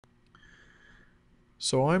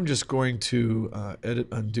So I'm just going to edit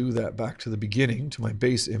undo that back to the beginning to my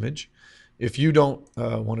base image. If you don't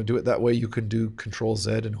want to do it that way, you can do Control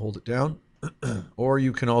Z and hold it down. Or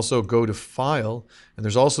you can also go to File, and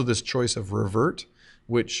there's also this choice of Revert,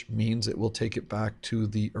 which means it will take it back to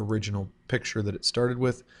the original picture that it started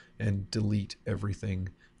with and delete everything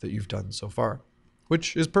that you've done so far,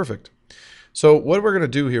 which is perfect. So what we're going to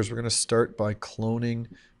do here is we're going to start by cloning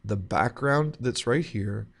the background that's right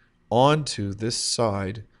here onto this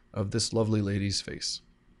side of this lovely lady's face.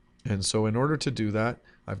 And so in order to do that,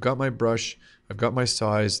 I've got my brush, I've got my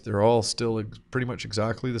size, they're all still pretty much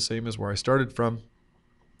exactly the same as where I started from.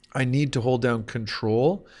 I need to hold down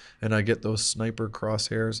Control and I get those sniper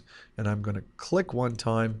crosshairs, and I'm going to click one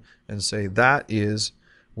time and say that is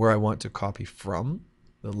where I want to copy from,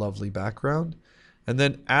 the lovely background. And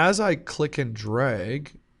then as I click and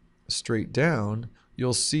drag straight down,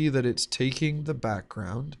 you'll see that it's taking the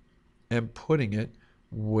background and putting it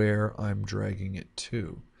where I'm dragging it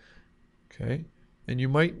to. Okay? And you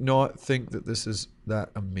might not think that this is that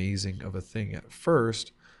amazing of a thing at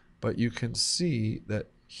first, but you can see that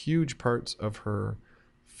huge parts of her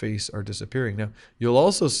face are disappearing. Now, you'll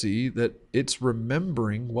also see that it's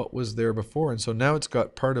remembering what was there before, and so now it's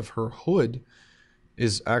got part of her hood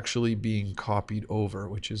is actually being copied over,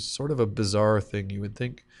 which is sort of a bizarre thing. You would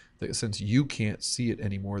think that since you can't see it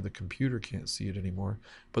anymore, the computer can't see it anymore.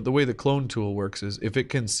 But the way the clone tool works is if it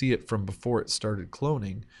can see it from before it started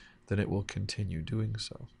cloning, then it will continue doing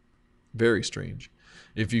so. Very strange.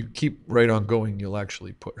 If you keep right on going, you'll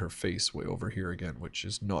actually put her face way over here again, which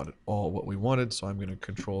is not at all what we wanted. So I'm going to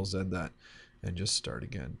Control Z that and just start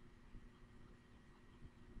again.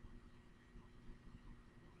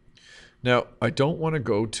 Now, I don't want to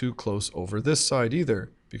go too close over this side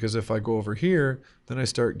either, because if I go over here, then I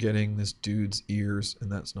start getting this dude's ears,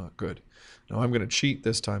 and that's not good. Now, I'm going to cheat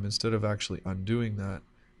this time. Instead of actually undoing that,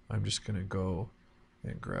 I'm just going to go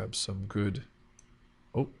and grab some good,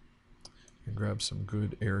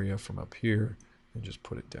 area from up here and just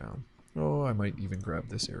put it down. Oh, I might even grab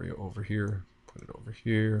this area over here, put it over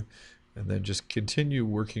here, and then just continue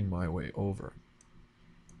working my way over.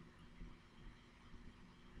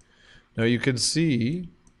 Now you can see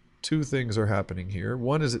two things are happening here.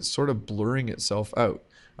 One is it's sort of blurring itself out.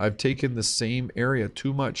 I've taken the same area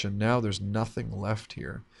too much and now there's nothing left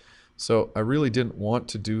here. So I really didn't want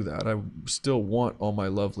to do that. I still want all my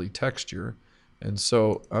lovely texture. And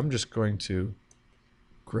so I'm just going to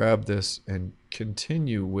grab this and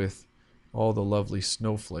continue with all the lovely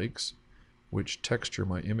snowflakes, which texture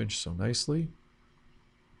my image so nicely.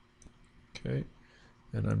 Okay.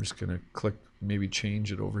 And I'm just going to click, maybe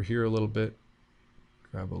change it over here a little bit.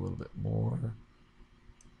 Grab a little bit more.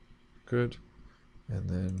 Good. And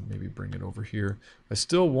then maybe bring it over here. I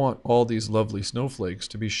still want all these lovely snowflakes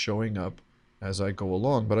to be showing up as I go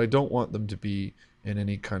along, but I don't want them to be in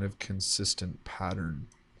any kind of consistent pattern.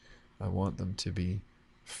 I want them to be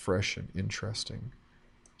fresh and interesting.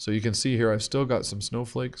 So you can see here I've still got some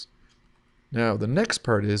snowflakes. Now the next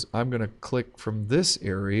part is I'm going to click from this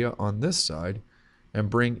area on this side and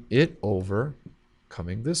bring it over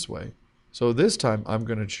coming this way. So this time I'm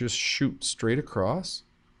going to just shoot straight across.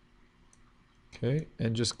 Okay,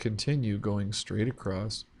 and just continue going straight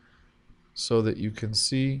across so that you can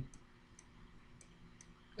see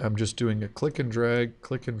I'm just doing a click and drag,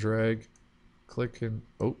 click and drag, click and,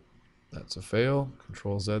 oh, that's a fail.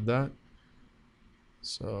 Control Z that.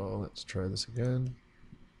 So let's try this again.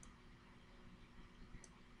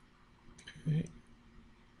 Okay.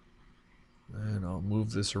 And I'll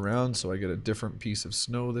move this around so I get a different piece of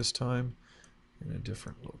snow this time in a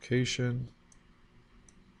different location.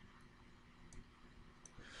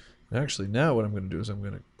 And actually now what I'm going to do is I'm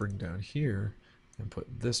going to bring down here and put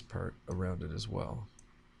this part around it as well.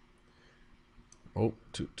 Oh,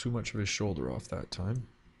 too much of his shoulder off that time.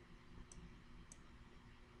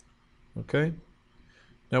 Okay.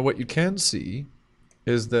 Now what you can see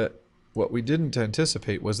is that what we didn't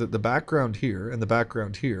anticipate was that the background here and the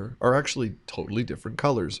background here are actually totally different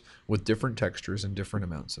colors with different textures and different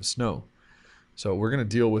amounts of snow. So we're going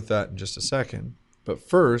to deal with that in just a second. But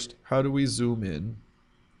first, how do we zoom in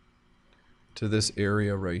to this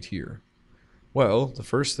area right here? Well, the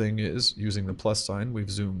first thing is using the plus sign,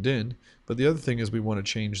 we've zoomed in. But the other thing is we want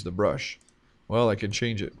to change the brush. Well, I can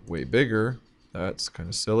change it way bigger. That's kind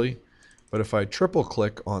of silly. But if I triple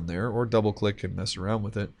click on there or double click and mess around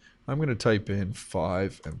with it, I'm going to type in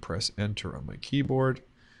 5 and press enter on my keyboard.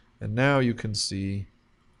 And now you can see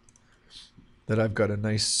that I've got a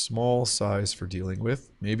nice small size for dealing with.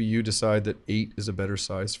 Maybe you decide that 8 is a better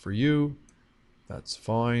size for you. That's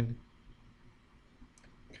fine.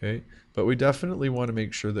 Okay, but we definitely want to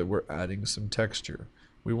make sure that we're adding some texture.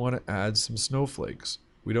 We want to add some snowflakes.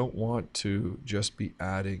 We don't want to just be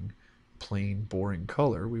adding plain boring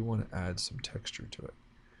color. We want to add some texture to it.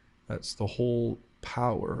 That's the whole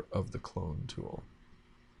power of the clone tool.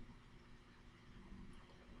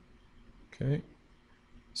 Okay,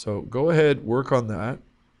 so go ahead, work on that,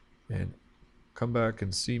 and come back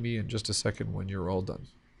and see me in just a second when you're all done.